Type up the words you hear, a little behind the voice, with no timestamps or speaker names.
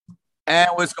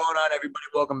And what's going on, everybody?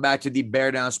 Welcome back to the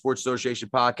Bear Down Sports Association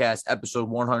podcast, episode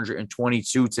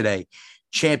 122 today.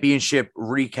 Championship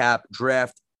recap,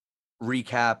 draft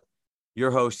recap.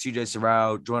 Your host, TJ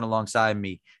Savaro, joined alongside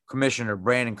me, Commissioner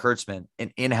Brandon Kurtzman.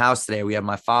 And in-house today, we have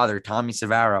my father, Tommy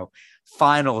Savaro,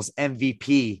 Finals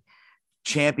MVP,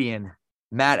 champion,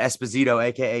 Matt Esposito,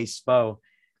 a.k.a. Spo,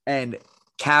 and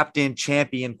captain,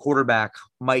 champion, quarterback,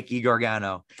 Mikey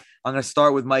Gargano. I'm going to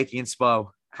start with Mikey and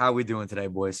Spo. How are we doing today,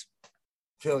 boys?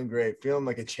 Feeling great. Feeling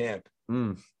like a champ.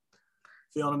 Feeling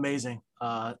amazing.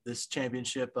 This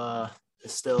championship I'm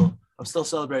still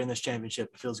celebrating this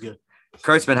championship. It feels good.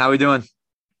 Kurtzman, how are we doing?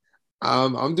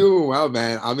 I'm doing well,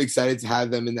 man. I'm excited to have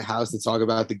them in the house to talk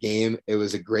about the game. It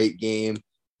was a great game.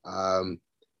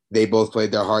 They both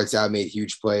played their hearts out, made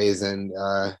huge plays, and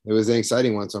it was an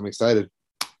exciting one, so I'm excited.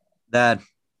 Dad.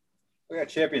 We got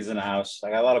champions in the house. I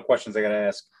got a lot of questions I got to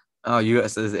ask. Oh, you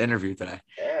guys, this is an interview today.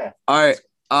 Yeah. All right.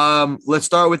 Let's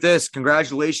start with this.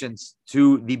 Congratulations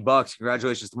to the Bucks.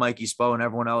 Congratulations to Mikey, Spo, and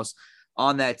everyone else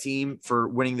on that team for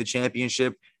winning the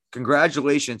championship.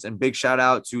 Congratulations and big shout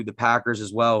out to the Packers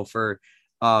as well for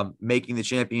making the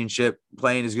championship,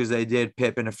 playing as good as they did.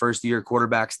 Pippen, a first-year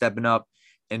quarterback, stepping up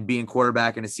and being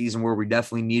quarterback in a season where we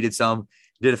definitely needed some.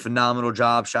 Did a phenomenal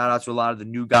job. Shout out to a lot of the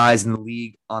new guys in the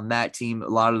league on that team. A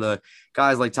lot of the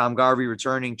guys like Tom Garvey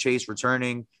returning, Chase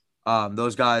returning.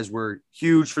 Those guys were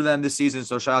huge for them this season.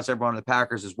 So shout out to everyone on the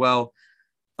Packers as well.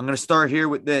 I'm going to start here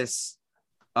with this.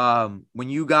 When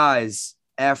you guys,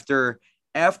 after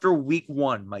week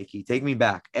one, Mikey, take me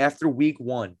back. After week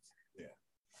one,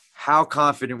 how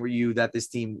confident were you that this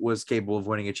team was capable of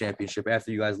winning a championship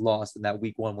after you guys lost in that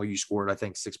week one where you scored, I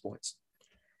think, 6 points?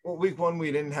 Well, week one,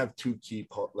 we didn't have two key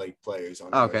players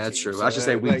on. Okay, that's true. So I should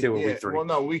say week two or week three. Well,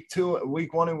 no, week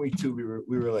one and week two,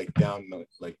 we were like down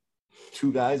like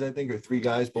two guys, I think, or three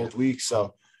guys both weeks.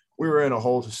 So we were in a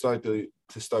hole to start the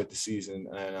season.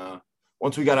 And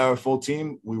once we got our full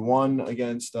team, we won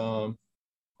against who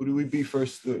did we beat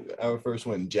first? Our first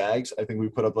win, Jags. I think we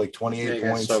put up like 28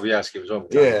 points. Sobieski was over.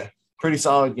 Yeah, pretty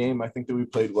solid game. I think that we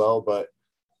played well, but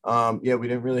we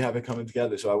didn't really have it coming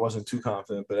together. So I wasn't too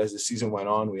confident. But as the season went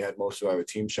on, we had most of our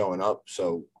team showing up.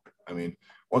 So I mean,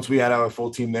 once we had our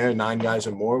full team there, 9 guys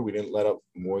or more, we didn't let up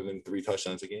more than 3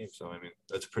 touchdowns a game. So, I mean,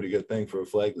 that's a pretty good thing for a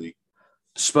flag league.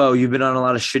 Spo, you've been on a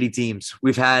lot of shitty teams.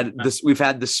 We've had the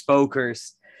Spo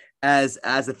curse as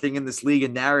a thing in this league, a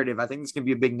narrative. I think this can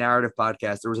be a big narrative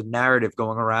podcast. There was a narrative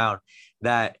going around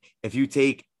that if you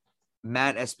take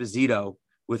Matt Esposito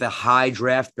with a high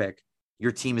draft pick,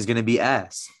 your team is going to be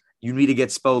ass. You need to get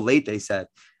Spo late, they said.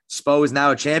 Spo is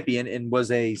now a champion and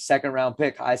was a high second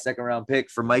round pick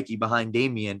for Mikey behind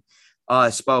Damian.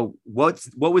 Spo, what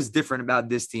was different about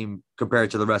this team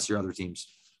compared to the rest of your other teams?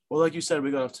 Well, like you said, we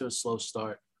got off to a slow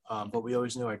start, but we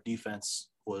always knew our defense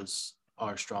was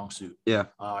our strong suit. Yeah.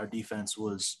 Our defense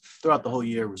was throughout the whole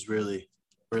year was really,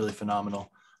 really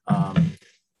phenomenal.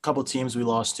 Couple teams we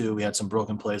lost to, we had some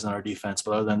broken plays on our defense,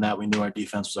 but other than that, we knew our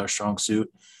defense was our strong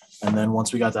suit. And then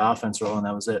once we got the offense rolling,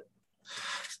 that was it.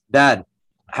 Dad,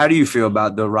 how do you feel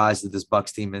about the rise of this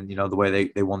Bucks team and, the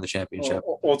way they won the championship?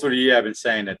 All through the year, I've been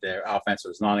saying that their offense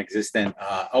was non-existent.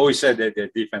 I always said that their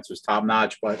defense was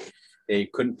top-notch, but they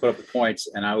couldn't put up the points.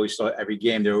 And I always thought every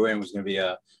game they were in was going to be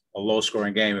a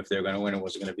low-scoring game. If they were going to win, it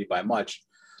wasn't going to be by much.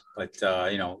 But,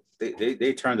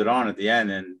 they turned it on at the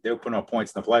end, and they were putting up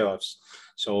points in the playoffs.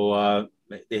 So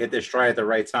they hit their stride at the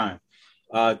right time.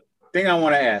 Thing I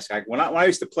want to ask, when I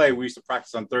used to play, we used to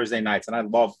practice on Thursday nights, and I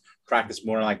loved practice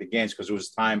more than like the games because it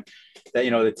was time that,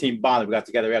 the team bonded. We got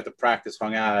together, we had to practice,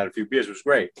 hung out, had a few beers. It was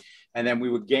great. And then we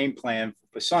would game plan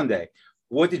for Sunday.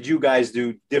 What did you guys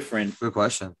do different? Good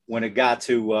question. When it got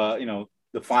to,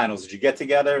 the finals? Did you get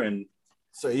together? And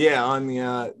so, on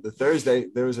the Thursday,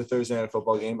 there was a Thursday night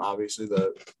football game, obviously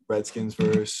the Redskins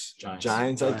versus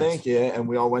Giants, I think. Yeah, and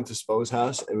we all went to Spo's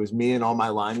house. It was me and all my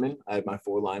linemen. I had my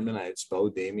 4 linemen. I had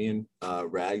Spo, Damian,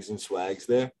 Rags, and Swags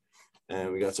there.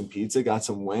 And we got some pizza, got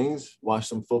some wings, watched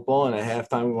some football. And at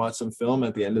halftime, we watched some film.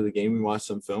 At the end of the game, we watched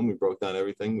some film. We broke down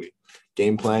everything. We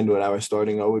game planned what our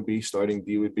starting O would be, starting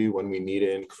D would be when we need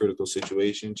it in critical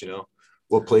situations,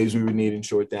 what plays we would need in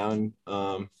short down,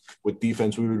 what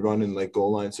defense we would run in like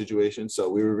goal line situations. So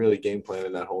we were really game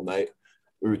planning that whole night.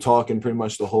 We were talking pretty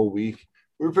much the whole week.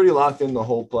 We were pretty locked in the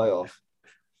whole playoff.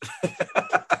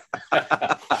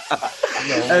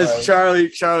 As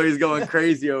Charlie's going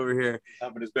crazy over here.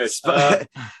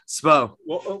 Spo.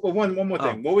 Well, one more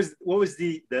thing. What was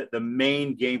the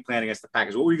main game plan against the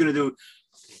Packers? What were you going to do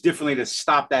differently to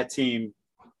stop that team?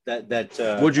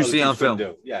 What'd you see on film?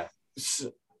 Yeah.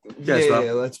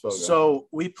 Let's go. So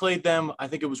we played them. I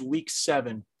think it was week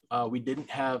 7. We didn't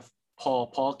have Paul.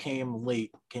 Paul came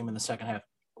late, came in the second half.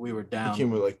 We were down. He came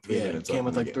with like 3 minutes. Came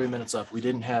with like 3 minutes up. We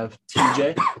didn't have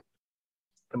TJ,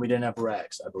 and we didn't have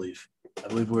Rags. I believe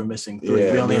we were missing 3.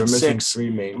 Yeah, we only had 6. 3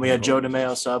 main. And we had Joe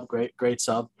DeMeo sub, great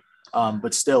sub.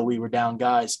 But still, we were down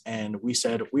guys, and we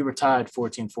said we were tied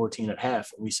 14-14 at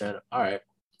half. And we said, all right,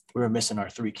 we were missing our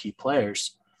 3 key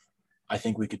players. I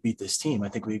think we could beat this team. I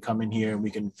think we could come in here and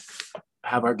we can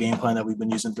have our game plan that we've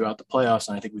been using throughout the playoffs,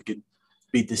 and I think we could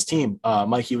beat this team.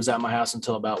 Mikey was at my house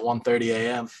until about 1:30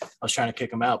 a.m. I was trying to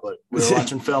kick him out, but we were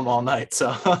watching film all night, so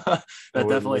that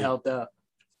definitely helped out.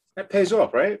 That pays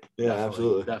off, right? Yeah,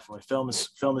 absolutely. Definitely. Film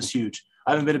is huge.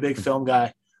 I haven't been a big film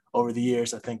guy over the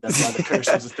years. I think that's why the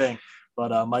curse was a thing.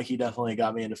 But Mikey definitely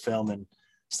got me into film and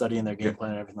studying their game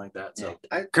plan and everything like that. So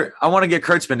I want to get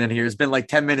Kurtzman in here. It's been like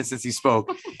 10 minutes since he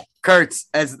spoke. Kurtz,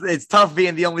 as it's tough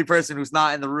being the only person who's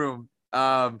not in the room.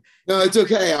 No, it's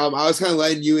okay. I was kind of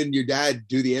letting you and your dad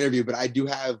do the interview, but I do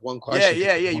have one question.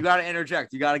 Yeah. You got to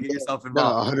interject. You got to get yourself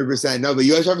involved. No, 100%. No, but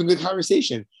you guys are having a good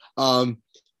conversation.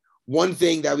 One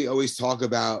thing that we always talk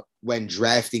about when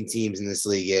drafting teams in this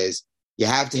league is you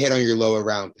have to hit on your lower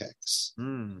round picks.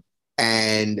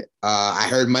 And I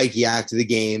heard Mikey after the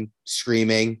game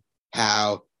screaming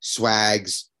how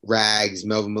Swags, Rags,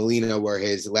 Melvin Molina were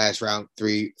his last round,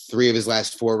 three of his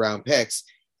last 4 round picks.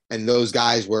 And those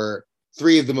guys were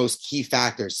 3 of the most key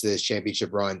factors to this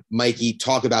championship run. Mikey,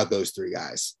 talk about those 3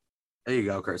 guys. There you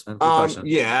go, Kurtzman. Good question.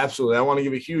 Yeah, absolutely. I want to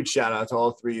give a huge shout out to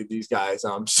all 3 of these guys.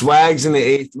 Swags in the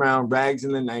 8th round, Rags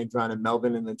in the 9th round, and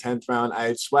Melvin in the 10th round. I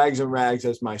had Swags and Rags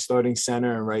as my starting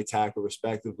center and right tackle,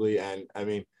 respectively. And I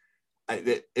mean,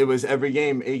 it was every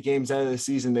game, 8 games out of the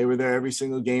season. They were there every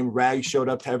single game. Rags showed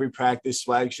up to every practice.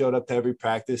 Swag showed up to every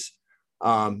practice.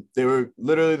 They were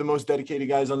literally the most dedicated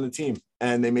guys on the team,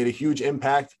 and they made a huge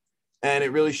impact. And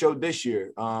it really showed this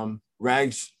year.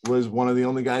 Rags was one of the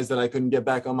only guys that I couldn't get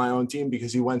back on my own team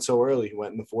because he went so early. He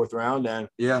went in the 4th round, and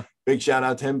big shout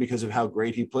out to him because of how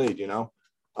great he played.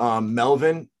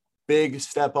 Melvin, big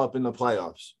step up in the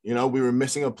playoffs. We were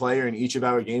missing a player in each of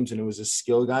our games, and it was a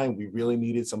skill guy, and we really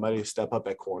needed somebody to step up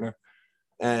at corner.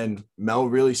 And Mel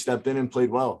really stepped in and played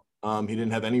well. He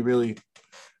didn't have any really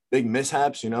big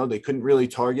mishaps. They couldn't really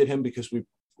target him because we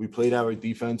played our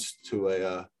defense to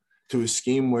a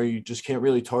scheme where you just can't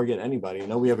really target anybody.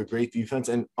 We have a great defense,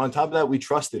 and on top of that, we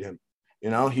trusted him.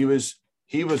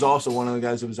 He was also one of the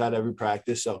guys that was at every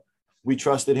practice, so we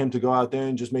trusted him to go out there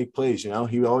and just make plays.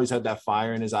 He always had that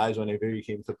fire in his eyes whenever he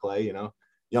came to play.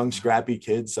 Young scrappy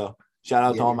kid. So shout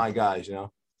out to all my guys.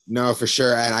 No, for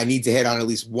sure. And I need to hit on at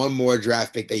least one more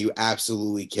draft pick that you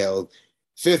absolutely killed.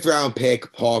 5th round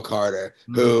pick, Paul Carter,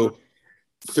 who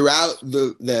throughout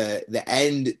the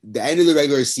end of the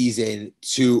regular season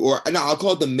I'll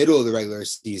call it the middle of the regular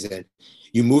season,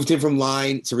 you moved him from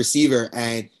line to receiver,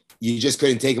 and you just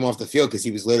couldn't take him off the field because he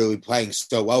was literally playing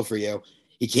so well for you.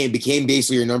 He became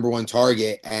basically your number 1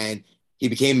 target, and he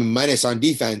became a menace on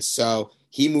defense. So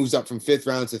he moves up from 5th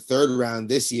round to 3rd round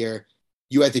this year.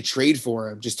 You had to trade for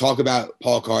him. Just talk about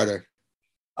Paul Carter.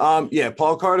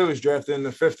 Paul Carter was drafted in the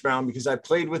 5th round because I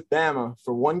played with Bama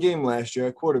for 1 game last year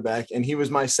at quarterback, and he was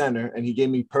my center, and he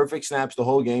gave me perfect snaps the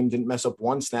whole game, didn't mess up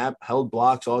 1 snap, held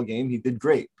blocks all game. He did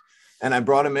great. And I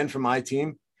brought him in for my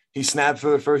team. He snapped for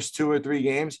the first 2 or 3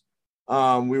 games.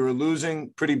 We were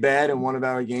losing pretty bad in one of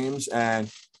our games,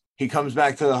 and he comes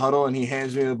back to the huddle and he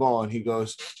hands me the ball and he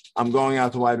goes, "I'm going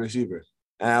out to wide receiver."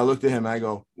 And I looked at him. I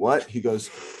go, "What?" He goes,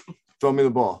 "Throw me the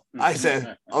ball." I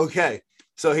said, "Okay."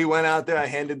 So he went out there. I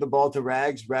handed the ball to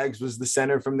Rags. Rags was the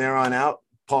center from there on out.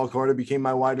 Paul Carter became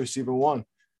my wide receiver 1.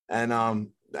 And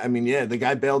the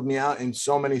guy bailed me out in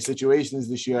so many situations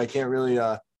this year. I can't really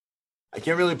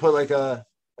put like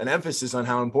an emphasis on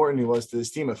how important he was to this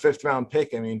team. A 5th round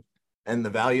pick. And the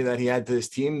value that he had to his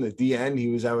team, the DN, he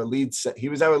was our lead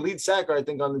sacker, I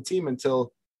think, on the team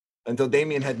until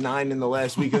Damian had 9 in the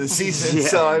last week of the season.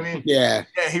 So,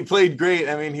 he played great.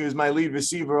 He was my lead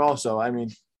receiver also.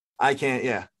 I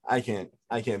can't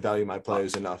value my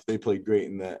players enough. They played great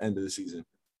in the end of the season.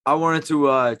 I wanted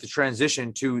to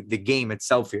transition to the game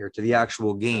itself here, to the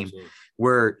actual game. Absolutely.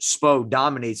 Where Spo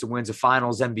dominates and wins a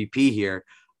finals MVP here.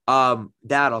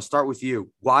 Dad, I'll start with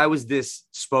you. Why was this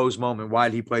Spo's moment? Why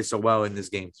did he play so well in this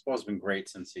game? Spo's been great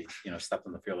since he, stepped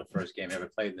on the field the first game he ever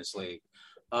played in this league.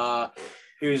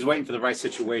 He was waiting for the right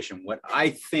situation. What I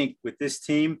think with this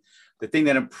team, the thing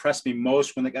that impressed me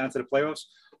most when they got into the playoffs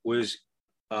was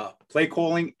play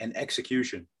calling and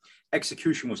execution.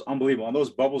 Execution was unbelievable. On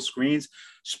those bubble screens,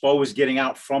 Spo was getting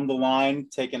out from the line,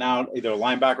 taking out either a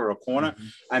linebacker or a corner.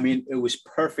 It was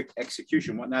perfect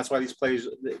execution. And that's why these plays,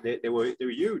 they were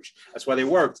huge. That's why they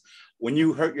worked. When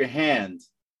you hurt your hand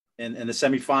in the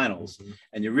semifinals,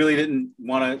 and you really didn't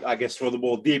want to, I guess, throw the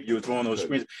ball deep. You were throwing those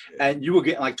screens, and you were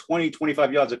getting like 20,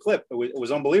 25 yards a clip. It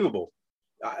was unbelievable.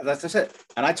 That's it.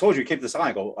 And I told you, keep this eye.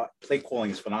 I go, play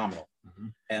calling is phenomenal.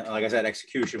 And like I said,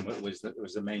 execution was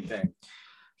the main thing.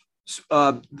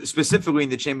 Specifically in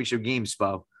the championship game,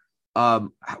 Spo.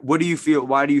 What do you feel?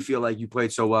 Why do you feel like you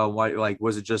played so well? Why, like,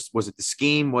 was it the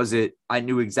scheme? Was it, I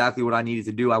knew exactly what I needed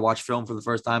to do? I watched film for the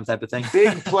first time type of thing.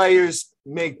 Big players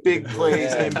make big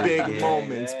plays in big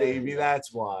moments, baby.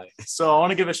 That's why. So I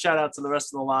want to give a shout out to the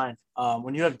rest of the line.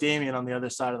 When you have Damian on the other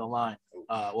side of the line,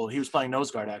 well, he was playing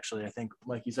nose guard, actually. I think,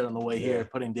 like you said on the way here,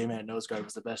 putting Damian at nose guard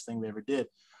was the best thing we ever did.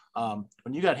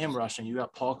 When you got him rushing, you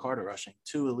got Paul Carter rushing,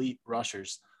 2 elite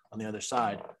rushers on the other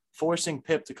side, forcing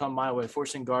Pip to come my way,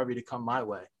 forcing Garvey to come my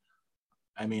way.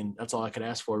 I mean, that's all I could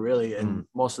ask for, really. And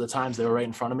most of the times they were right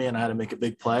in front of me and I had to make a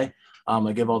big play.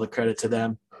 I give all the credit to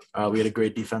them. We had a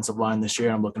great defensive line this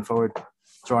year. I'm looking forward to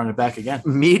throwing it back again.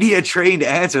 Media trained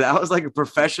answer. That was like a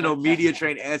professional media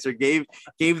trained answer. Gave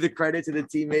the credit to the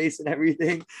teammates and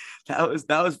everything. That was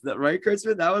right,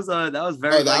 Kurtzman. That was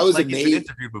very. That was like amazing.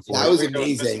 Interviewed before. That was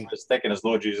amazing. Just thinking as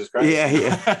Lord Jesus Christ.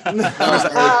 Yeah.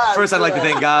 First, I'd like to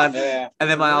thank God, and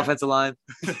then my offensive line.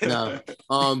 No,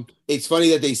 it's funny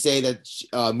that they say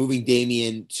that moving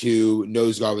Damian to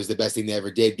nose guard was the best thing they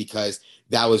ever did, because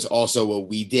that was also what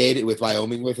we did with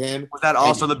Wyoming with him. Was that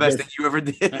also the best thing you ever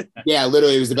did? Yeah,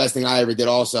 literally, it was the best thing I ever did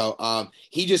also.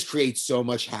 He just creates so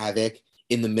much havoc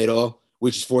in the middle,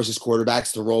 which forces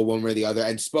quarterbacks to roll one way or the other.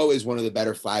 And Spo is one of the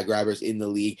better flag grabbers in the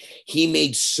league. He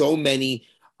made so many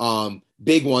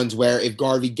big ones where if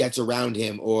Garvey gets around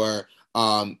him or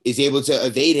is able to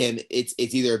evade him, it's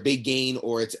either a big gain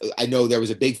or I know there was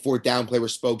a big 4th down play where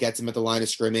Spo gets him at the line of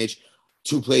scrimmage.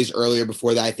 2 plays earlier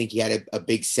before that, I think he had a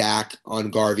big sack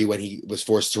on Garvey when he was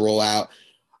forced to roll out.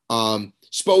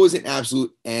 Spo was an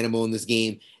absolute animal in this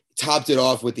game. Topped it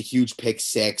off with the huge pick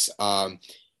 6.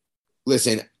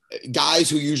 Listen,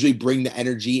 guys who usually bring the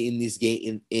energy in this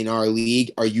game in our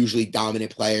league are usually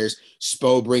dominant players.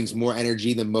 Spo brings more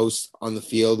energy than most on the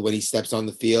field when he steps on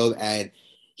the field, and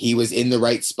he was in the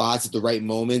right spots at the right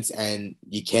moments, and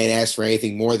you can't ask for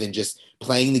anything more than just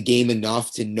playing the game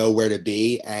enough to know where to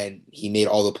be, and he made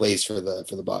all the plays for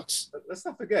the Bucks. Let's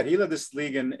not forget, he led this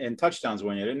league in touchdowns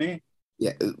one year, didn't he?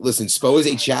 Yeah, listen, Spo is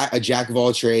a jack of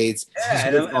all trades.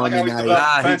 Yeah,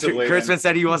 Kurtzman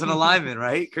said he wasn't a lineman,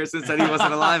 right? Kurtzman said he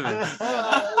wasn't a lineman.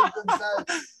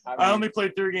 I only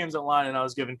played 3 games at line, and I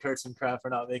was giving Kurtzman crap for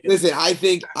not making it. Listen, I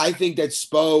think that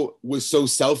Spo was so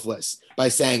selfless by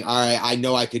saying, all right, I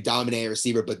know I could dominate a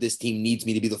receiver, but this team needs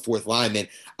me to be the 4th lineman.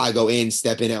 I go in,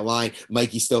 step in at line.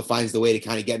 Mikey still finds the way to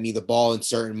kind of get me the ball in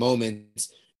certain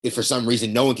moments. If for some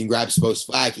reason no one can grab Spo's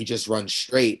flag, he just runs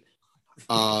straight.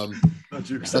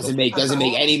 Doesn't make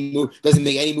any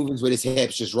movements with his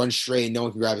hips, just runs straight and no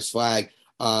one can grab his flag.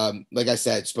 Like I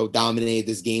said, Spo dominated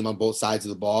this game on both sides of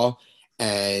the ball,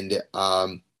 and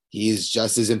he's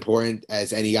just as important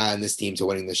as any guy on this team to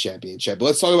winning this championship. But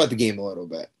let's talk about the game a little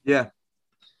bit. Yeah.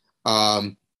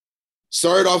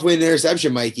 Started off with an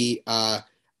interception, Mikey.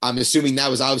 I'm assuming that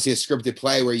was obviously a scripted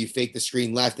play where you fake the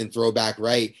screen left and throw back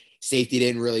right. Safety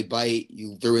didn't really bite.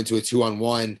 You threw into a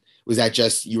 2-on-1. Was that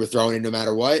just you were throwing it no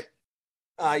matter what?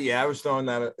 Yeah, I was throwing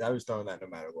that no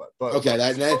matter what. But okay,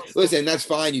 listen, that's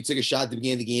fine. You took a shot at the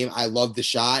beginning of the game. I love the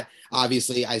shot.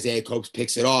 Obviously, Isaiah Copes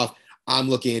picks it off. I'm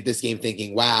looking at this game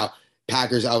thinking, wow,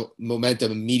 Packers out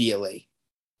momentum immediately.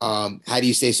 How do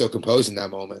you stay so composed in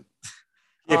that moment?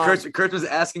 Yeah, Kurt was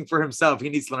asking for himself. He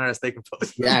needs to learn how to stay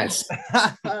composed. Yes.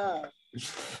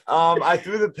 I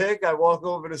threw the pick. I walk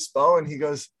over to Spo, and he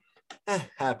goes,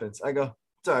 happens. I go,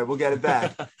 sorry, we'll get it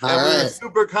back. And we were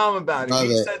super calm about it.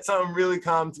 He said something really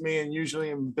calm to me, and usually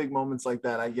in big moments like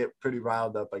that, I get pretty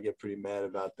riled up. I get pretty mad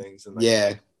about things. And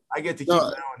I get to keep my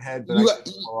own head, but I get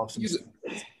to fall off some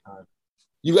time.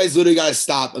 You guys literally got to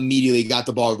stop immediately, got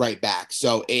the ball right back.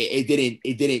 So it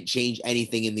didn't change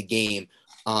anything in the game.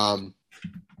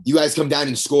 You guys come down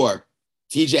and score.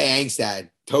 TJ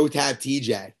Angstad, toe tap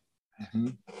TJ. Mm-hmm.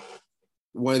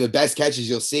 One of the best catches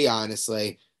you'll see,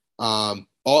 honestly.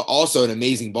 Also an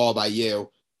amazing ball by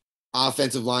you.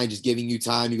 Offensive line just giving you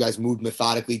time. You guys moved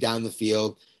methodically down the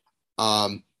field.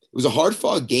 It was a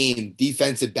hard-fought game,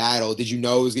 defensive battle. Did you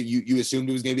know you assumed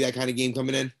it was going to be that kind of game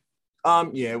coming in?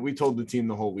 Yeah, we told the team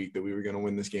the whole week that we were going to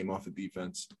win this game off of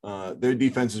defense. Their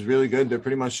defense is really good. They're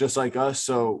pretty much just like us.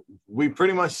 So we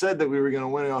pretty much said that we were going to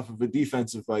win it off of a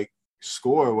defensive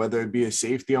score, whether it be a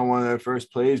safety on one of their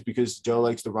first plays because Joe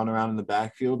likes to run around in the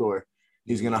backfield, or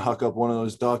he's going to huck up one of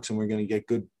those ducks and we're going to get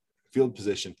good field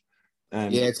position.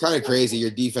 And yeah, it's kind of crazy.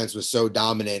 Your defense was so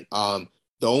dominant.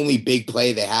 the only big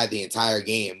play they had the entire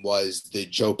game was the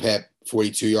Joe Pip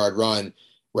 42-yard run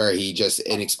where he just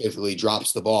inexplicably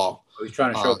drops the ball. He was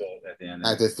trying to showboat at the end.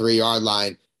 At the 3-yard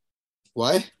line.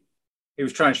 What? He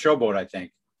was trying to showboat, I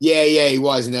think. Yeah, he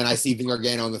was. And then I see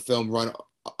Gargano on the film run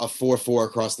a 4-4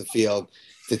 across the field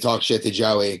to talk shit to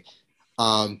Joey.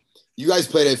 You guys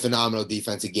played a phenomenal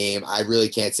defensive game. I really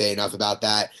can't say enough about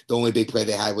that. The only big play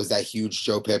they had was that huge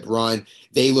Joe Pip run.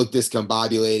 They looked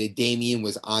discombobulated. Damian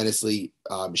was honestly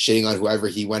shitting on whoever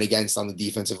he went against on the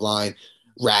defensive line.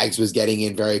 Rags was getting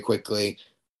in very quickly.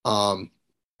 And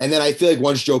then I feel like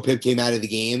once Joe Pip came out of the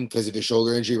game because of his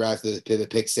shoulder injury right after the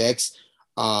pick six,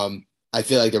 I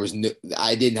feel like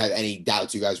I didn't have any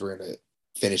doubts you guys were going to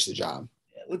finish the job.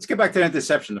 Let's get back to the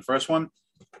interception. The first one.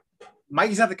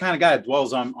 Mikey's not the kind of guy that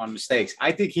dwells on mistakes.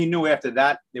 I think he knew after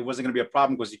that there wasn't going to be a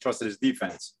problem because he trusted his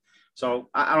defense. So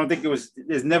I don't think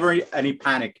there's never any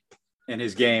panic in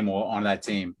his game or on that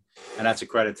team. And that's a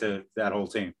credit to that whole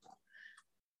team.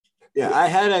 Yeah, I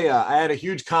had a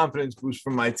huge confidence boost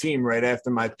from my team right after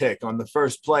my pick. On the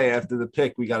first play after the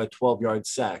pick, we got a 12-yard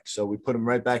sack. So we put him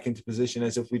right back into position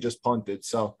as if we just punted.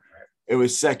 So it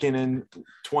was 2nd and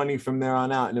 20 from there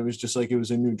on out, and it was just like it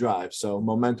was a new drive. So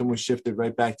momentum was shifted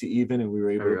right back to even, and we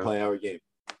were able to play our game.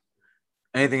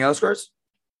 Anything else, Chris?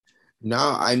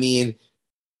 No, I mean,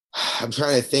 I'm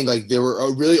trying to think. Like there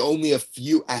were really only a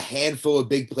handful of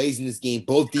big plays in this game.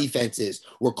 Both defenses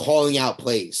were calling out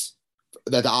plays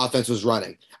that the offense was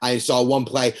running. I saw one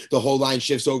play, the whole line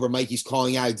shifts over. Mikey's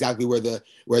calling out exactly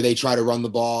where they try to run the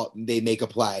ball. They make a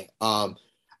play.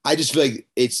 I just feel like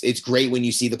it's great when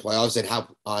you see the playoffs and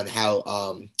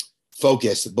how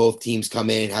focused both teams come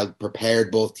in, how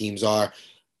prepared both teams are.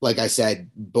 Like I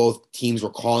said, both teams were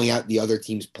calling out the other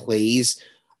team's plays.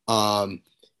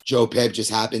 Joe Pip just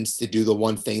happens to do the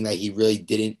one thing that he really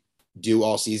didn't do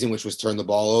all season, which was turn the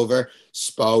ball over.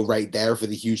 Spo right there for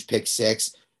the huge pick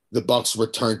six. The Bucks were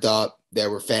turned up.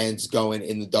 There were fans going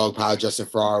in the dog pile. Justin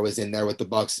Farrar was in there with the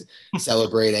Bucks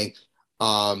celebrating.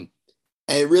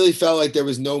 And it really felt like there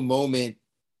was no moment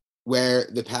where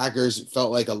the Packers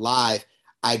felt like alive.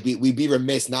 We'd be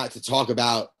remiss not to talk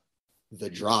about the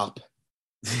drop.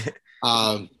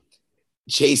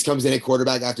 Chase comes in at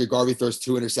quarterback after Garvey throws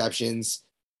 2 interceptions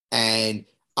and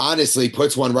honestly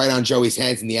puts one right on Joey's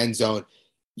hands in the end zone.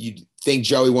 You'd think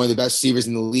Joey, one of the best receivers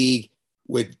in the league,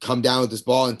 would come down with this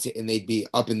ball and they'd be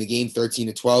up in the game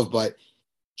 13-12, but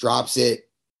drops it.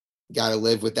 Got to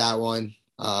live with that one.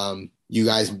 You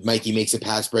guys, Mikey makes a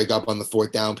pass break up on the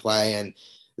 4th down play, and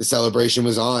the celebration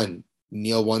was on.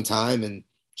 Kneel one time and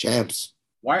champs.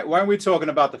 Why are we talking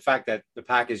about the fact that the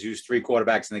Packers used 3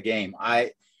 quarterbacks in the game?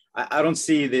 I don't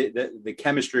see the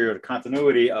chemistry or the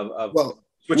continuity of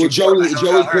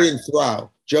Joey couldn't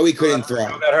throw. Joey couldn't throw.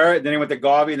 Got hurt. Then he went to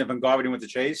Garvey, and then from Garvey he went to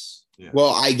Chase. Yeah.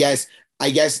 Well, I guess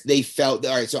they felt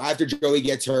all right. So after Joey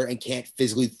gets hurt and can't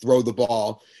physically throw the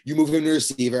ball, you move him to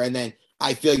receiver, and then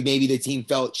I feel like maybe the team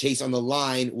felt Chase on the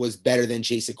line was better than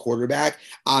Chase at quarterback.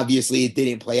 Obviously, it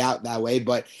didn't play out that way,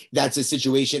 but that's a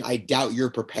situation I doubt you're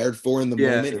prepared for in the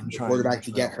moment for the quarterback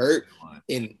to get hurt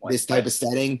in this type of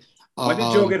setting. When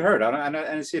did Joe get hurt? I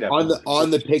didn't see that.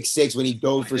 On the pick six, when he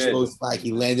dove for Spo's flag,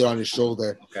 he landed on his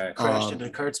shoulder. Okay. Crashed into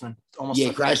Kurtzman.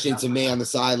 Crashed into me on the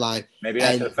sideline. Maybe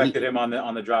that affected him on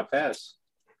the drop pass.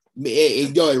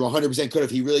 It 100% could have.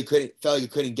 He really felt like he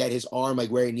couldn't get his arm like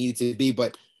where it needed to be,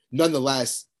 but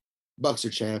nonetheless, Bucks are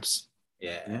champs.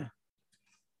 Yeah.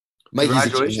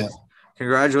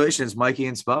 Congratulations, Mikey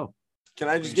and Spo. Can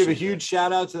I just give a huge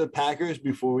shout out to the Packers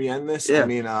before we end this? Yeah. I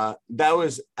mean, that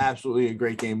was absolutely a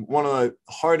great game. One of the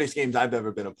hardest games I've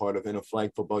ever been a part of in a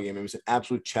flag football game. It was an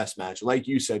absolute chess match. Like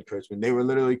you said, Kurtzman, they were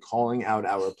literally calling out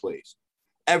our plays.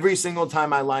 Every single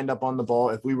time I lined up on the ball,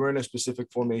 if we were in a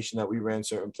specific formation that we ran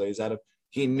certain plays out of,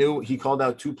 he called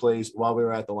out 2 plays while we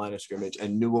were at the line of scrimmage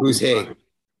and knew what Who's we were he?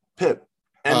 Pip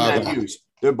and Matt Hughes.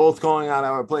 They're both calling out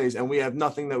our plays, and we have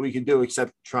nothing that we can do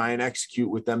except try and execute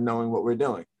with them knowing what we're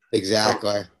doing.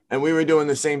 Exactly. And we were doing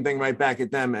the same thing right back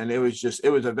at them, and it was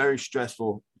a very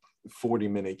stressful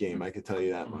 40-minute game, I could tell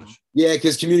you that much. Yeah,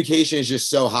 because communication is just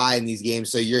so high in these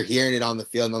games, so you're hearing it on the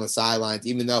field and on the sidelines,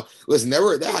 even though, listen, there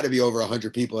had to be over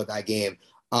 100 people at that game.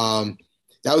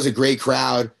 That was a great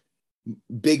crowd.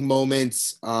 Big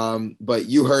moments, but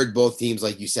you heard both teams,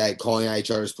 like you said, calling out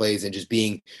each other's plays and just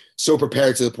being so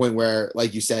prepared to the point where,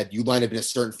 like you said, you lined up in a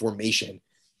certain formation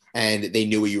and they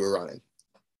knew what you were running.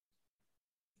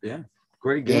 Yeah,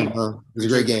 great game. It was a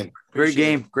great game. Great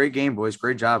game, boys.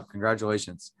 Great job.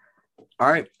 Congratulations. All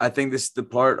right, I think this is the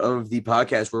part of the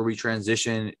podcast where we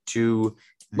transition to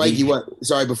Mikey.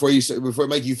 Before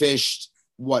Mike, you finished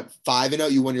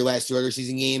 5-0. You won your last 2 regular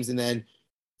season games and then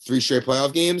 3 straight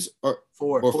playoff games, or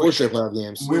Four straight playoff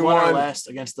games. We won our last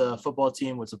against the football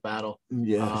team, was a battle.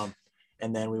 Yeah.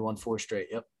 And then we won 4 straight.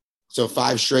 Yep. So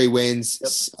 5 straight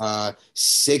wins,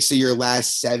 6 of your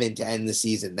last 7 to end the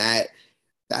season. That's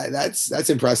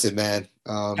impressive, man.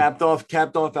 Capped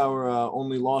off our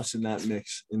only loss in that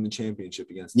mix in the championship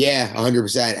against them. Yeah,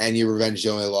 100%. And you revenged the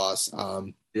only loss.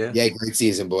 Great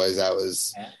season, boys. That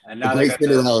was and now a great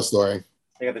Cinderella story.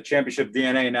 They got the championship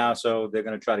DNA now, so they're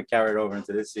going to try to carry it over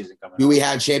into this season coming. Do we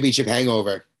have championship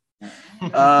hangover?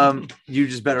 You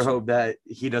just better hope that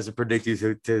he doesn't predict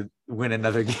you to win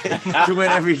another game, to win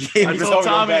every game. I told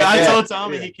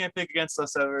Tommy he can't pick against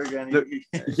us ever again. You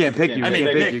can't pick you.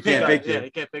 He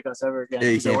can't pick us ever again. Yeah,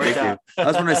 he can't pick you. I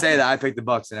was going to say that I picked the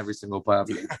Bucks in every single playoff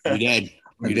game.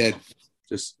 You did.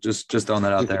 Just throwing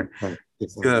that out there.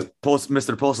 Pulse,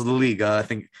 Mr. Pulse of the league. I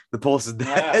think the pulse is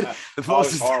dead. The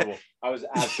pulse is horrible. I was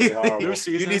absolutely horrible.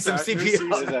 You need some CPR. It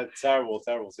was a terrible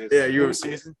season.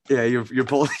 Yeah, your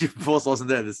pulse wasn't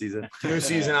there this season. New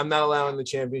season. I'm not allowing the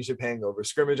championship hangover.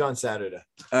 Scrimmage on Saturday.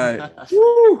 All right.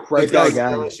 Woo! Right Let's back,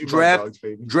 go. guys.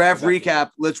 Draft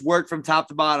recap. Let's work from top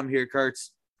to bottom here,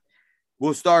 Kurtz.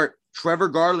 We'll start Trevor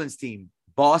Garland's team,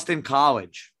 Boston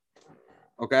College.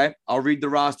 Okay, I'll read the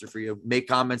roster for you. Make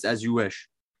comments as you wish.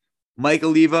 Mike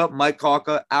Oliva, Mike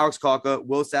Kaka, Alex Kaka,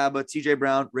 Will Saba, TJ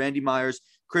Brown, Randy Myers,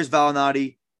 Chris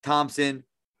Valinati, Thompson,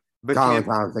 Colin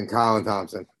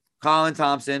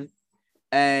Thompson,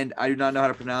 and I do not know how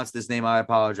to pronounce this name. I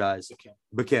apologize.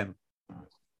 Bakim.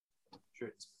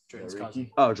 Drayton's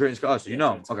cousin. Oh, Drayton's cousin. So you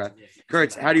know. Okay.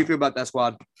 Kurtz, how do you feel about that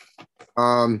squad?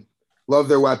 Love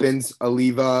their weapons.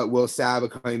 Oliva, Will Saba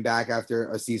coming back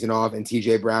after a season off, and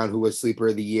TJ Brown, who was sleeper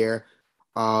of the year.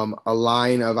 A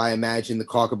line of, I imagine, the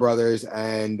Calca brothers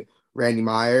and Randy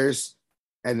Myers.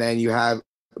 And then you have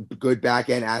good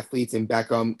back-end athletes in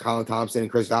Beckham, Colin Thompson,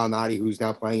 and Chris Valinati, who's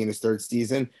now playing in his 3rd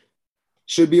season.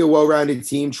 Should be a well-rounded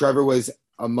team. Trevor was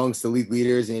amongst the league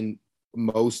leaders in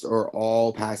most or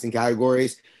all passing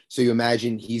categories. So you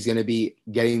imagine he's going to be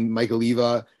getting Mike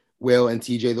Oliva, Will, and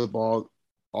TJ the ball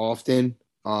often.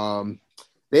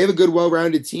 They have a good,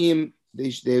 well-rounded team.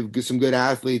 They have some good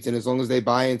athletes, and as long as they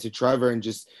buy into Trevor and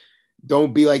just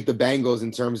don't be like the Bengals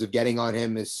in terms of getting on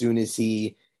him as soon as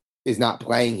he is not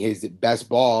playing his best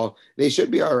ball, they should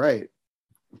be all right.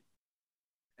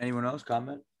 Anyone else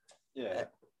comment? Yeah.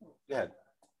 Go ahead.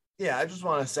 Yeah, I just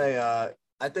want to say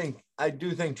I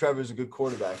do think Trevor's a good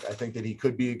quarterback. I think that he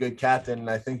could be a good captain, and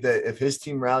I think that if his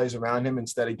team rallies around him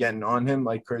instead of getting on him,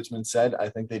 like Kurtzman said, I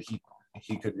think that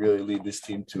he could really lead this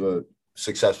team to a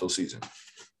successful season.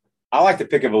 I like the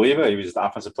pick of Oliva. He was the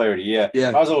offensive player of the year. Yeah.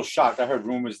 I was a little shocked. I heard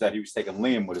rumors that he was taking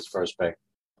Liam with his first pick.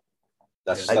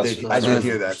 I did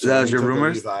hear that. So that was your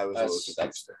rumors? It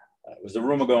was the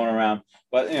rumor going around.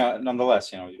 But,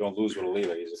 nonetheless, you don't lose with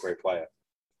Oliva. He's a great player.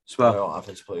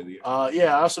 Offensive player of the year.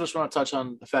 I also just want to touch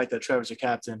on the fact that Trevor's a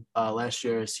captain. Last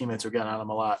year, his teammates were getting on him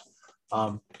a lot.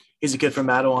 He's a kid from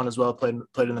Mattawan as well, played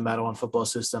in the Mattawan football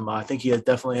system. I think he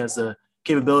definitely has the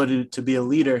capability to be a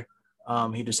leader.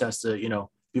 He just has to,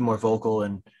 be more vocal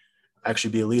and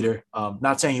actually be a leader.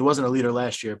 Not saying he wasn't a leader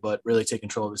last year, but really take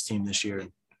control of his team this year.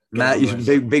 Matt, you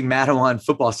big Mattawan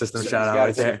football system shout out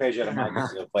right there. Page out of Mike.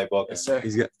 He's a playbook. Yes, sir.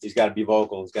 He's got to be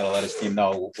vocal. He's got to let his team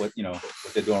know what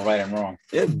they're doing right and wrong.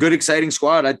 Yeah, good, exciting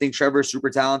squad. I think Trevor's super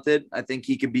talented. I think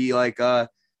he could be like a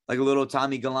little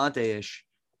Tommy Galante-ish,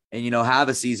 and have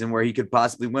a season where he could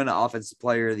possibly win an offensive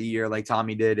player of the year like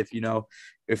Tommy did if he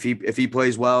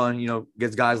plays well and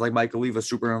gets guys like Mike Oliva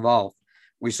super involved.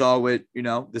 We saw with,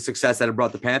 the success that it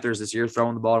brought the Panthers this year,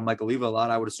 throwing the ball to Mike Oliva a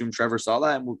lot. I would assume Trevor saw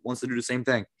that and wants to do the same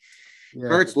thing. Yeah.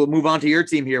 Kurtz, we'll move on to your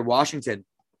team here. Washington,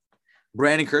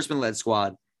 Brandon Kurtzman-led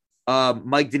squad.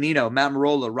 Mike Danino, Matt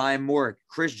Marola, Ryan Moore,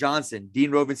 Chris Johnson, Dean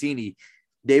Roventini,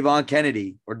 Devon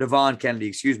Kennedy,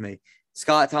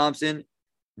 Scott Thompson,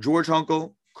 George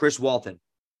Hunkel, Chris Walton.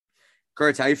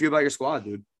 Kurtz, how you feel about your squad,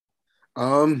 dude?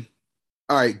 All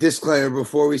right, disclaimer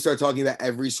before we start talking about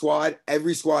every squad in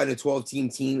a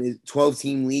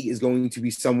 12-team league is going to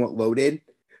be somewhat loaded.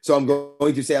 So I'm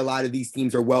going to say a lot of these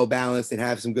teams are well balanced and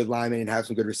have some good linemen and have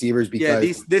some good receivers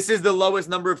because this is the lowest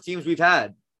number of teams we've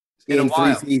had in a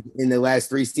while. In the last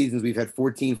 3 seasons, we've had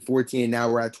 14, and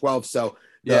now we're at 12. So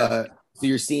so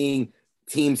you're seeing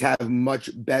teams have much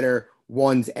better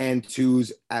 1s and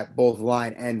 2s at both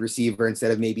line and receiver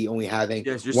instead of maybe only having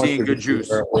you're seeing good juice.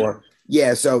 So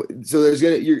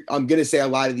I'm gonna say a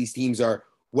lot of these teams are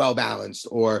well balanced,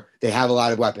 or they have a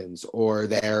lot of weapons, or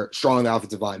they're strong on the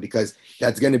offensive line, because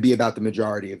that's going to be about the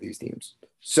majority of these teams.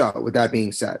 So with that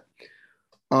being said,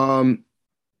 line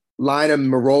of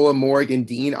Marola, Morg, and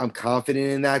Dean, I'm confident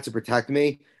in that to protect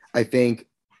me. I think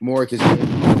Morg is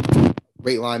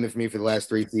Great lineman for me for the last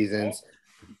 3 seasons.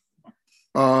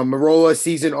 Marola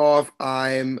season off.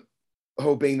 I'm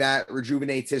hoping that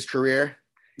rejuvenates his career.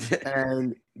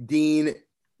 And Dean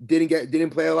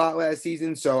didn't play a lot last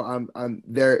season, so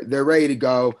they're ready to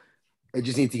go. They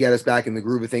just need to get us back in the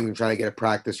groove of things and trying to get a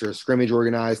practice or a scrimmage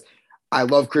organized. I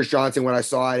love Chris Johnson. What I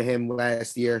saw out of him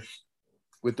last year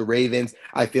with the Ravens,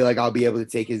 I feel like I'll be able to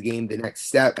take his game the next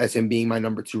step as him being my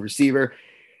number 2 receiver.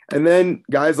 And then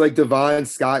guys like Devon,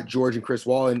 Scott, George, and Chris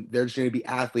Wallen, they're just going to be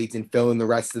athletes and fill in the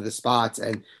rest of the spots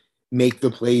and make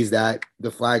the plays that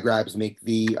the flag grabs make,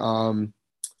 the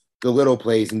little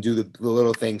plays and do the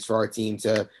little things for our team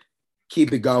to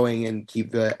keep it going and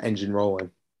keep the engine rolling.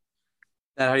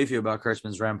 How do you feel about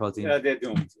Kurtzman's Rampart team? Yeah, they're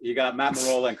doomed. You got Matt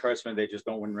Marola and Kurtzman. They just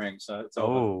don't win rings. So it's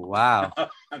over. Oh, wow.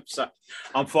 I'm sorry.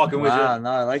 I'm fucking with you.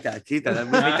 No, I like that. Keep that.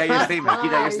 Make that your statement.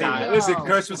 Keep that your statement. Listen,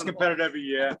 Kurtzman's competitive every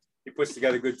year. He puts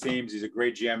together good teams. He's a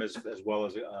great GM as well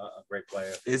as a great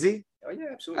player. Is he? Oh, yeah,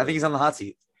 absolutely. I think he's on the hot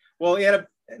seat. Well,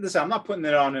 listen, I'm not putting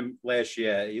it on him last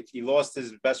year. He lost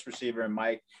his best receiver in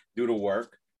Mike due to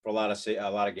work for a lot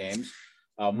of games.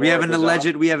 We have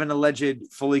an alleged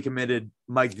fully committed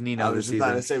Mike Danino this season.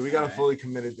 I was we got a fully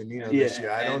committed Danino this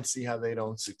year. I don't see how they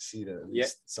don't succeed at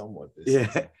least somewhat this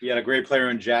season. He had a great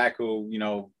player in Jack who,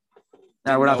 No,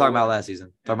 we're not talking about last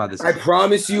season. Talking about this season. I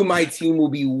promise you my team will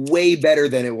be way better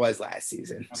than it was last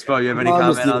season. Spo, you have any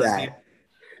comment on this team?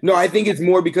 No, I think it's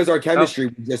more because our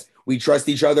chemistry. We trust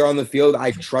each other on the field. I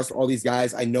trust all these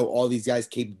guys. I know all these guys'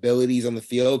 capabilities on the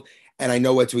field, and I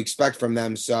know what to expect from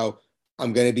them. So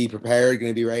I'm going to be prepared,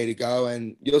 going to be ready to go,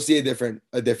 and you'll see a different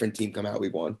team come out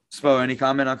week 1. Spo, any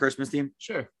comment on Kurtzman's team?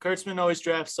 Sure. Kurtzman always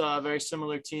drafts a very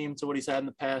similar team to what he's had in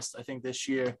the past. I think this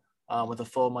year with a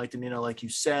full Mike Danino, like you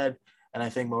said, and I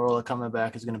think Marola coming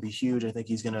back is going to be huge. I think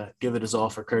he's going to give it his all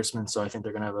for Kurtzman, so I think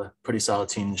they're going to have a pretty solid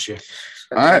team this year.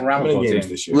 All right,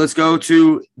 let's go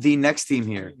to the next team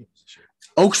here.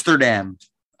 Oaksterdam.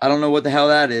 I don't know what the hell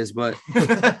that is, but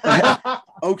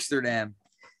Oaksterdam.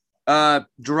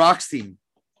 Durock's team.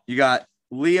 You got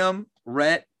Liam,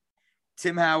 Rhett,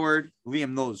 Tim Howard,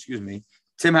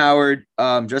 Tim Howard,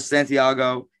 Just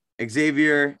Santiago,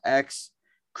 Xavier X,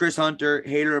 Chris Hunter,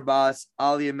 Hader Abbas,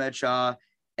 Ali Ahmed Shah,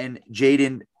 and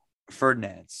Jaden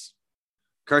Ferdinand.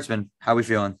 Kurtzman, how we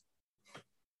feeling?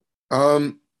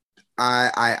 I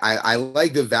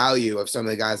like the value of some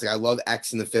of the guys. Like I love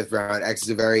X in the 5th round. X is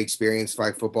a very experienced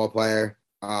flag football player.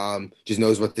 Just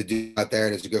knows what to do out there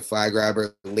and is a good flag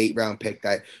grabber. Late round pick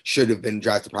that should have been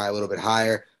drafted probably a little bit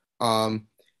higher.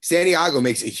 Santiago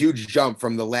makes a huge jump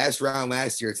from the last round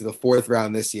last year to the 4th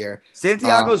round this year.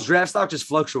 Santiago's draft stock just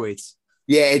fluctuates.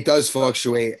 Yeah, it does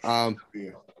fluctuate.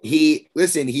 He's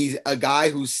a guy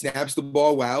who snaps the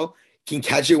ball well, can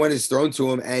catch it when it's thrown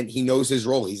to him, and he knows his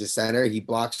role. He's a center. He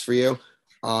blocks for you.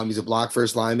 He's a block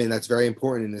first lineman. That's very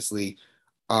important in this league.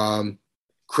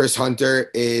 Chris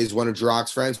Hunter is one of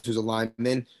Durock's friends who's a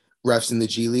lineman, refs in the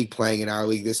G League, playing in our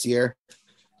league this year.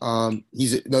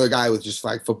 He's another guy with just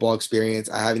flag football experience.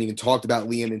 I haven't even talked about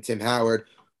Liam and Tim Howard,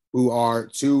 who are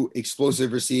 2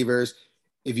 explosive receivers.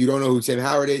 If you don't know who Tim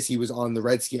Howard is, he was on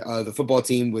the football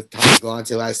team with Tommy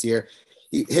Galante last year.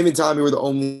 Him and Tommy were the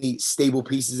only stable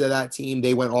pieces of that team.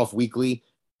 They went off weekly.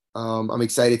 I'm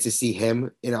excited to see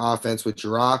him in offense with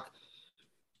Durock.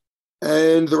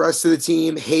 And the rest of the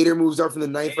team, Hader moves up from the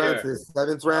 9th round to the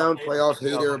 7th round. Playoff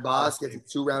Hader Abbas gets a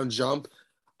 2-round jump.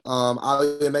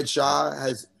 Ali Ahmed Shah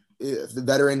has the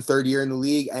veteran 3rd year in the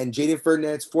league. And Jaden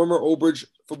Ferdinand, former Old Bridge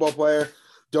football player.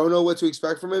 Don't know what to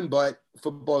expect from him, but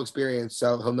football experience,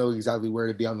 so he'll know exactly where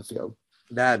to be on the field.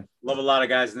 Dad. Love a lot of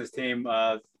guys in this team.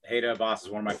 Hader Abbas is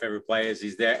one of my favorite players.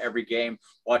 He's there every game,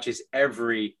 watches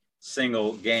every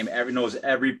single game, knows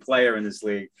every player in this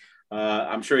league.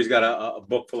 I'm sure he's got a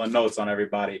book full of notes on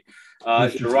everybody.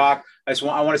 Durock, I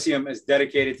want to see him as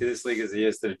dedicated to this league as he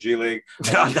is to the G League.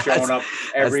 Showing up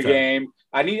every game.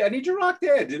 I need Durock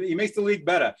there. He makes the league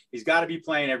better. He's got to be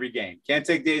playing every game. Can't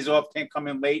take days off. Can't come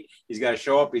in late. He's got to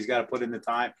show up. He's got to put in the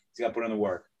time. He's got to put in the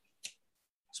work.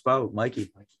 Spo,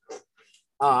 Mikey.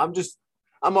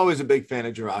 I'm always a big fan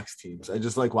of Durock's teams. I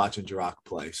just like watching Durock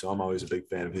play, so I'm always a big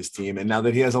fan of his team. And now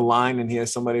that he has a line and he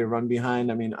has somebody to run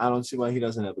behind, I mean, I don't see why he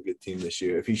doesn't have a good team this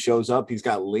year. If he shows up, he's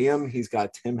got Liam, he's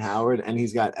got Tim Howard, and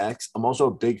he's got X. I'm also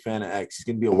a big fan of X. He's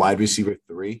going to be a wide receiver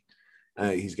 3.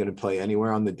 He's going to play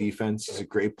anywhere on the defense. He's a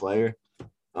great player.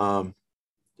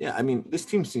 Yeah, I mean, this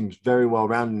team seems very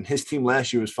well-rounded. And his team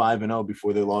last year was 5-0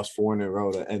 before they lost 4 in a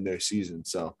row to end their season.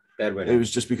 So it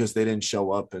was just because they didn't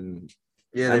show up. And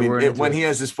yeah, I mean, when he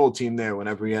has his full team there,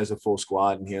 whenever he has a full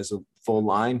squad and he has a full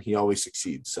line, he always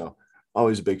succeeds. So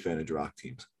always a big fan of Durock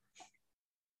teams.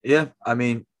 Yeah, I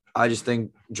mean, I just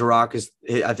think I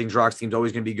think Jiroc's team's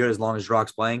always going to be good as long as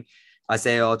Jiroc's playing. I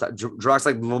say all the time, Jiroc's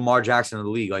like Lamar Jackson in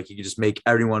the league. Like, he can just make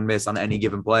everyone miss on any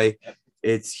given play.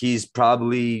 He's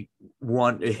probably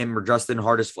him or Justin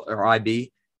hardest or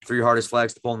IB, 3 hardest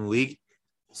flags to pull in the league.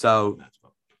 So,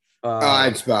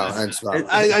 I'd spell.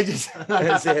 I just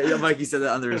Mikey said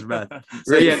that under his breath.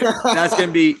 So yeah, that's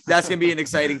gonna be an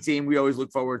exciting team. We always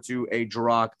look forward to a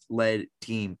Jiroc led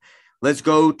team. Let's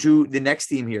go to the next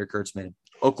team here, Kurtzman.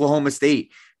 Oklahoma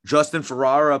State. Justin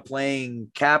Ferrara playing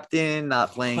captain,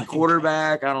 not playing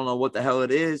quarterback. I don't know what the hell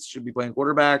it is. Should be playing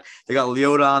quarterback. They got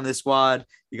Leota on this squad.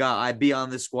 You got IB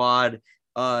on this squad.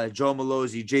 Joe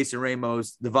Malozzi, Jason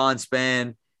Ramos, Devon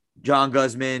Span, John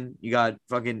Guzman. You got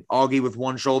fucking Augie with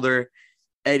one shoulder,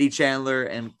 Eddie Chandler,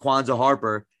 and Kwanzaa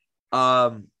Harper.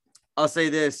 I'll say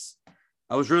this.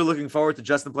 I was really looking forward to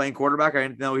Justin playing quarterback. I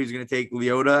didn't know he was going to take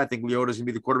Leota. I think Leota's going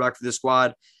to be the quarterback for this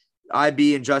squad.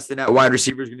 IB and Justin at wide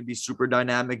receiver is going to be super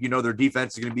dynamic. You know, their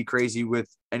defense is going to be crazy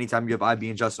with anytime you have IB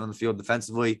and Justin on the field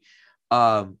defensively.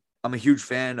 I'm a huge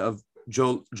fan of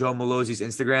Joe Malozzi's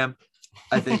Instagram.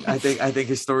 I think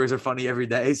his stories are funny every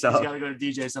day. So he's got to go to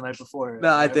DJ some night before.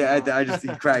 No, I just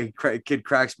think kid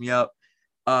cracks me up.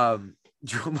 Joe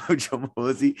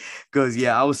Malozzi goes,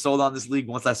 yeah, I was sold on this league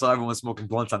once I saw everyone smoking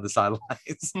blunts on the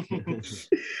sidelines.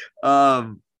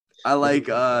 I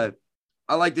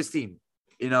like this team.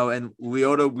 You know, and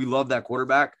Leota, we love that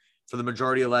quarterback for the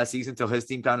majority of last season until his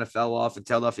team kind of fell off and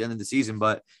tailed off the end of the season.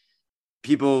 But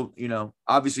people, you know,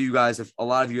 obviously you guys a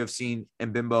lot of you have seen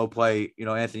Anthony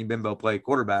Bimbo play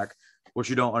quarterback. What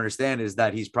you don't understand is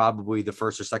that he's probably the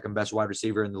first or second best wide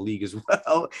receiver in the league as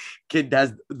well. Kid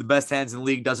has the best hands in the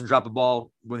league, doesn't drop a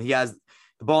ball. When he has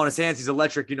the ball in his hands, he's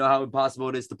electric. You know how impossible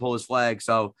it is to pull his flag.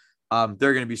 So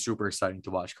they're going to be super exciting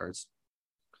to watch, Kurtz.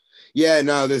 Yeah,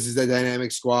 no, this is a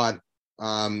dynamic squad.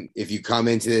 If you come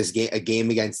into this game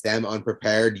against them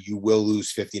unprepared, you will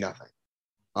lose 50-0.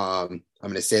 I'm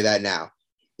going to say that now.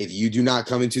 If you do not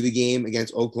come into the game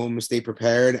against Oklahoma State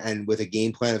prepared and with a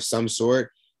game plan of some sort,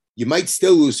 you might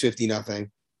still lose 50-0,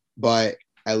 but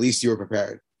at least you were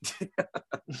prepared.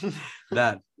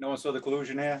 That no one saw the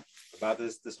collusion here about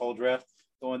this whole draft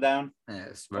going down.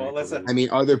 Yes, well, listen. I mean,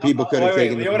 other people could have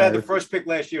taken. Leota had the first pick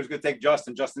last year. Was going to take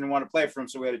Justin. Justin didn't want to play for him,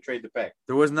 so we had to trade the pick.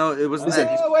 There was no. It wasn't.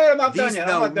 Wait, I'm not done yet.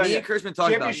 I'm not done me yet. and Kurtzman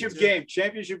talked about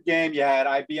Championship game. You had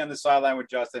IB on the sideline with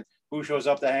Justin. Who shows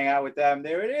up to hang out with them?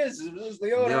 There it is. It was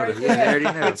Leota right there.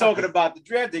 They're talking about the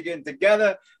draft. They're getting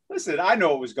together. Listen, I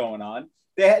know what was going on.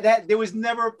 There was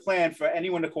never a plan for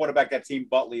anyone to quarterback that team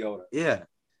but Leota. Yeah,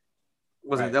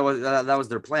 wasn't right. that was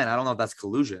their plan? I don't know if that's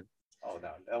collusion. Oh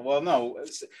no! Well, no.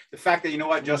 The fact that you know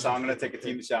what, Justin, I'm going to take a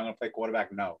team to say I'm going to play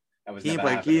quarterback. No, that was never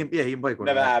happening. He can play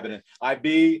quarterback. Never happening.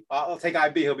 IB, I'll take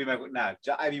IB. He'll be my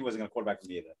IB wasn't going to quarterback for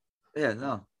me either. Yeah,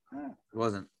 no, it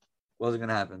wasn't going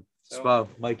to happen. So,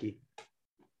 Mikey.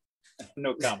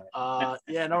 No comment.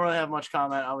 Yeah, don't really have much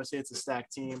comment. Obviously, it's a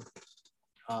stacked team.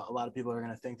 A lot of people are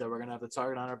going to think that we're going to have the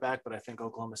target on our back, but I think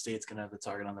Oklahoma State's going to have the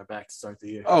target on their back to start the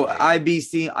year. Oh, IB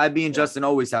and Justin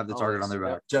always have the target on their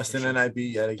back. Justin and IB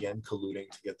yet again colluding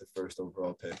to get the first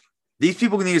overall pick. These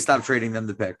people need to stop trading them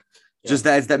the pick. Yeah. Just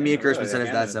that me and Kurtzman said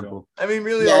it's that simple. I mean,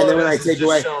 really. Yeah, and then when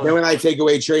I take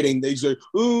away trading, they say,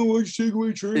 "Oh, why'd you take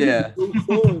away trading?"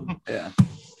 Yeah.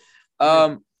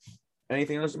 Yeah.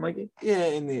 Anything else, Mikey? Yeah.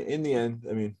 In the end,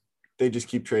 I mean, they just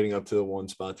keep trading up to the one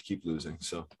spot to keep losing.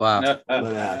 So wow,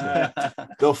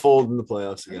 they'll fold in the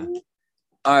playoffs again.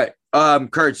 All right,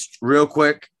 Kurtz, real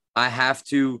quick, I have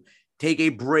to take a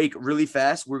break really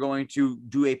fast. We're going to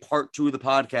do a part 2 of the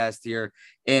podcast here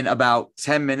in about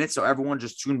 10 minutes. So everyone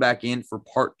just tune back in for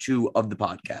part 2 of the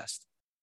podcast.